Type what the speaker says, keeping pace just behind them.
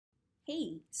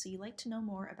Hey, so you'd like to know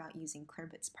more about using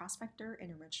Clearbit's Prospector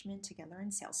and Enrichment together in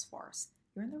Salesforce?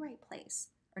 You're in the right place.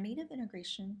 Our native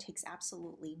integration takes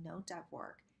absolutely no dev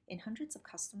work, and hundreds of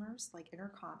customers like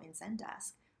Intercom and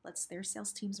Zendesk lets their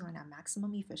sales teams run at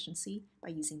maximum efficiency by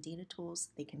using data tools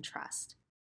they can trust.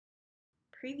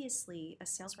 Previously, a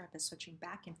sales rep is switching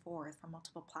back and forth from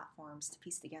multiple platforms to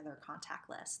piece together a contact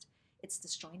list. It's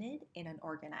disjointed and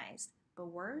unorganized. But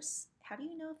worse, how do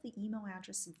you know if the email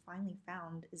address you finally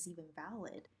found is even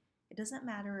valid? It doesn't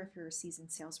matter if you're a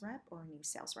seasoned sales rep or a new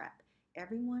sales rep.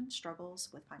 Everyone struggles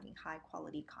with finding high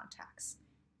quality contacts.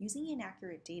 Using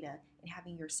inaccurate data and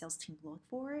having your sales team look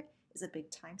for it is a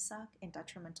big time suck and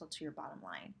detrimental to your bottom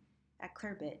line. At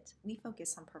Clearbit, we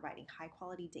focus on providing high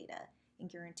quality data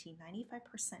and guarantee 95%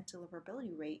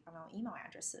 deliverability rate on all email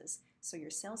addresses, so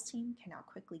your sales team can now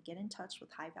quickly get in touch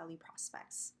with high value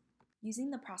prospects.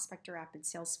 Using the Prospector app in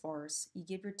Salesforce, you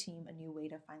give your team a new way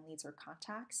to find leads or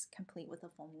contacts, complete with a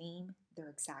full name, their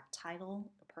exact title,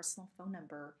 a personal phone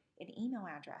number, an email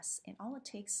address, and all it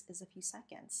takes is a few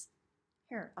seconds.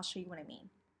 Here, I'll show you what I mean.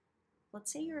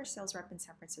 Let's say you're a sales rep in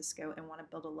San Francisco and want to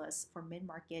build a list for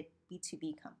mid-market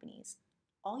B2B companies.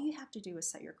 All you have to do is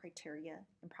set your criteria,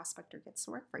 and Prospector gets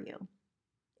to work for you.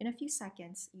 In a few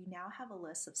seconds, you now have a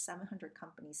list of 700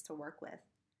 companies to work with.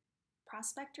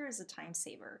 Prospector is a time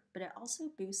saver, but it also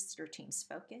boosts your team's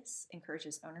focus,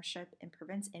 encourages ownership, and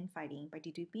prevents infighting by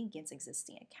deduping against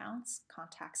existing accounts,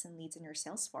 contacts, and leads in your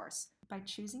Salesforce. By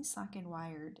choosing Slack and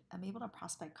Wired, I'm able to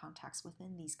prospect contacts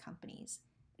within these companies.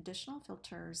 Additional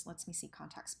filters lets me see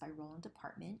contacts by role and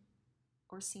department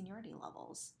or seniority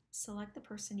levels. Select the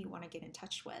person you want to get in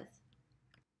touch with.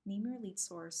 Name your lead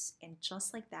source, and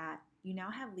just like that, you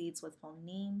now have leads with full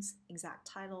names, exact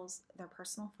titles, their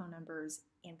personal phone numbers,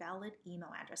 and valid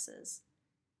email addresses.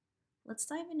 Let's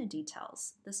dive into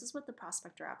details. This is what the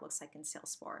Prospector app looks like in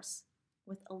Salesforce.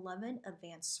 With 11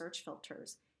 advanced search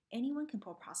filters, anyone can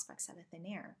pull prospects out of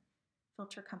thin air.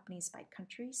 Filter companies by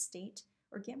country, state,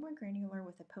 or get more granular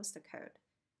with a postal code.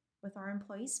 With our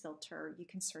employees filter, you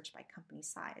can search by company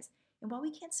size. And while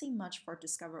we can't see much for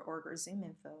Discover Org or Zoom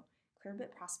info,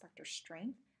 Clearbit Prospector's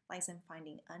strength lies in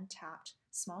finding untapped,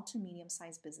 small to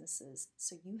medium-sized businesses,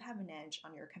 so you have an edge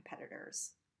on your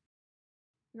competitors.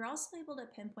 You're also able to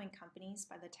pinpoint companies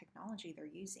by the technology they're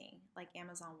using, like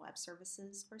Amazon Web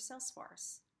Services or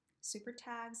Salesforce. Super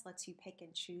Tags lets you pick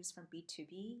and choose from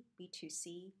B2B,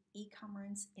 B2C,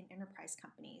 e-commerce, and enterprise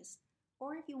companies.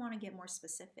 Or if you want to get more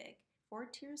specific, 4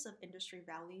 tiers of industry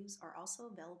values are also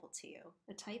available to you.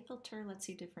 The type filter lets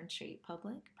you differentiate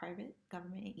public, private,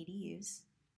 government, and EDUs.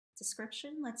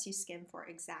 Description lets you skim for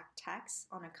exact text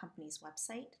on a company's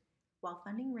website, while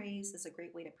funding raise is a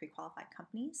great way to pre-qualify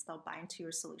companies that'll buy into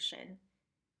your solution.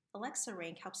 Alexa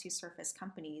Rank helps you surface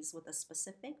companies with a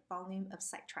specific volume of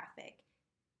site traffic.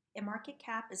 And Market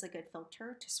Cap is a good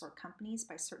filter to sort companies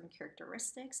by certain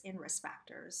characteristics and risk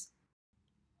factors.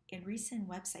 And Recent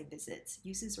Website Visits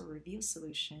uses a review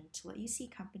solution to let you see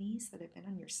companies that have been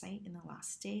on your site in the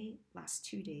last day, last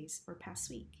 2 days, or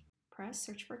past week. Press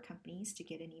search for companies to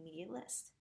get an immediate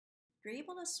list. You're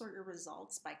able to sort your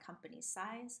results by company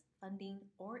size, funding,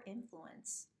 or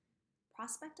influence.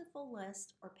 Prospect a full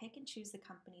list or pick and choose the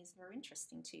companies that are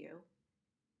interesting to you.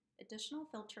 Additional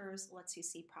filters lets you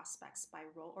see prospects by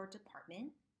role or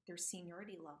department, their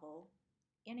seniority level,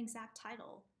 and exact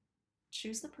title.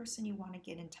 Choose the person you want to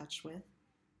get in touch with,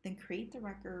 then create the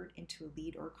record into a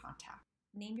lead or contact.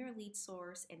 Name your lead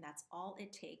source, and that's all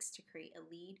it takes to create a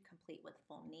lead complete with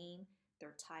full name,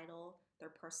 their title, their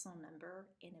personal number,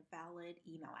 and a valid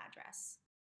email address.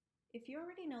 If you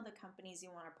already know the companies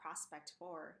you want to prospect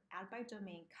for, Add by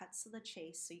Domain cuts to the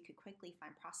chase so you could quickly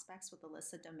find prospects with a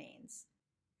list of domains.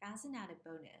 As an added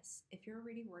bonus, if you're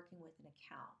already working with an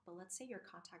account, but let's say your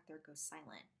contact there goes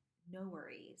silent, no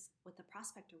worries. With the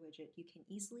Prospector widget, you can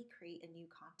easily create a new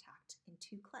contact in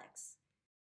 2 clicks.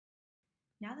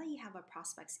 Now that you have a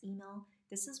prospect's email,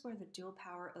 this is where the dual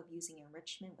power of using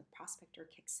Enrichment with Prospector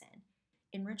kicks in.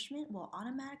 Enrichment will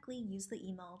automatically use the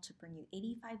email to bring you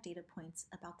 85 data points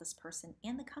about this person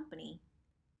and the company.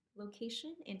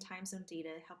 Location and time zone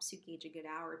data helps you gauge a good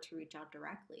hour to reach out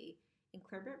directly, and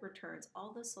Clearbit returns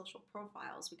all the social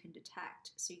profiles we can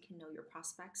detect so you can know your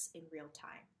prospects in real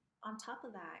time. On top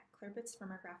of that, Clearbit's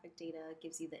firmographic data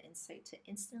gives you the insight to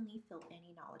instantly fill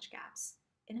any knowledge gaps.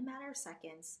 In a matter of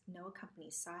seconds, know a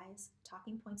company's size,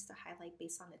 talking points to highlight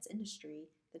based on its industry,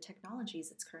 the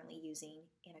technologies it's currently using,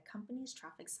 and a company's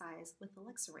traffic size with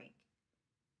Alexa Rank.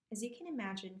 As you can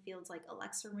imagine, fields like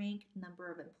Alexa Rank,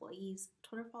 number of employees,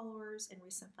 Twitter followers, and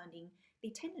recent funding, they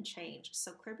tend to change,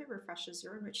 so Clearbit refreshes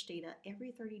your enriched data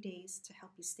every 30 days to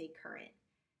help you stay current.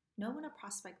 Know when a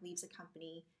prospect leaves a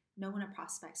company, Know when a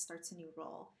prospect starts a new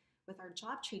role. With our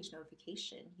job change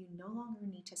notification, you no longer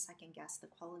need to second guess the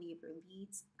quality of your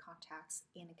leads, contacts,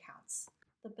 and accounts.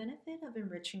 The benefit of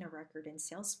enriching a record in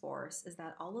Salesforce is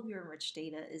that all of your enriched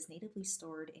data is natively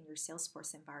stored in your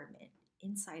Salesforce environment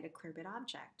inside a Clearbit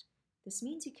object. This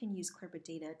means you can use Clearbit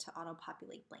data to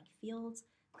auto-populate blank fields,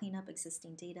 clean up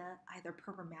existing data either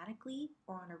programmatically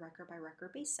or on a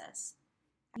record-by-record basis.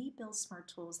 We build smart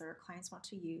tools that our clients want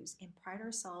to use and pride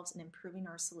ourselves in improving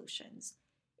our solutions.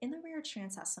 In the rare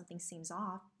chance that something seems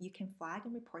off, you can flag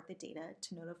and report the data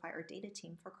to notify our data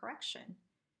team for correction.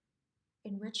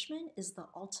 Enrichment is the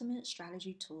ultimate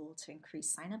strategy tool to increase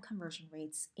sign-up conversion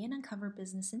rates and uncover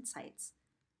business insights.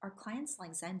 Our clients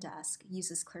like Zendesk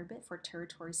uses Clearbit for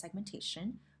territory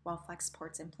segmentation, while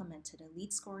Flexport's implemented a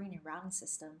lead scoring and routing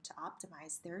system to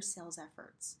optimize their sales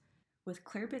efforts. With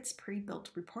Clearbit's pre-built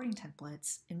reporting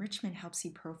templates, Enrichment helps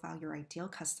you profile your ideal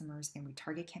customers and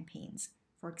retarget campaigns.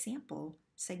 For example,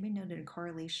 Segment noted a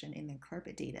correlation in their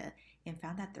Clearbit data and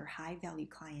found that their high-value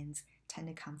clients tend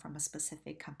to come from a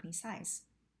specific company size.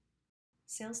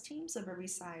 Sales teams of every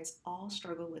size all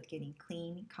struggle with getting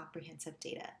clean, comprehensive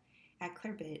data. At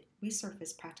Clearbit, we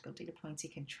surface practical data points you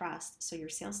can trust so your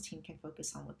sales team can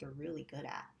focus on what they're really good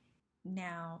at.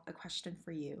 Now, a question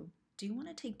for you. Do you want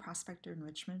to take Prospector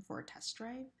Enrichment for a test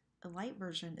drive? A light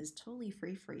version is totally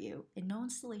free for you and no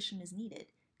installation is needed.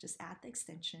 Just add the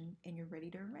extension and you're ready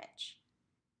to enrich.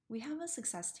 We have a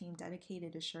success team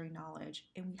dedicated to sharing knowledge,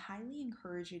 and we highly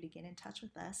encourage you to get in touch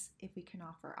with us if we can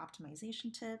offer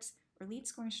optimization tips or lead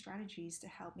scoring strategies to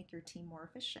help make your team more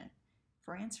efficient.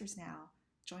 For answers now,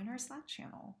 join our Slack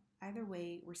channel. Either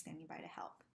way, we're standing by to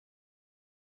help.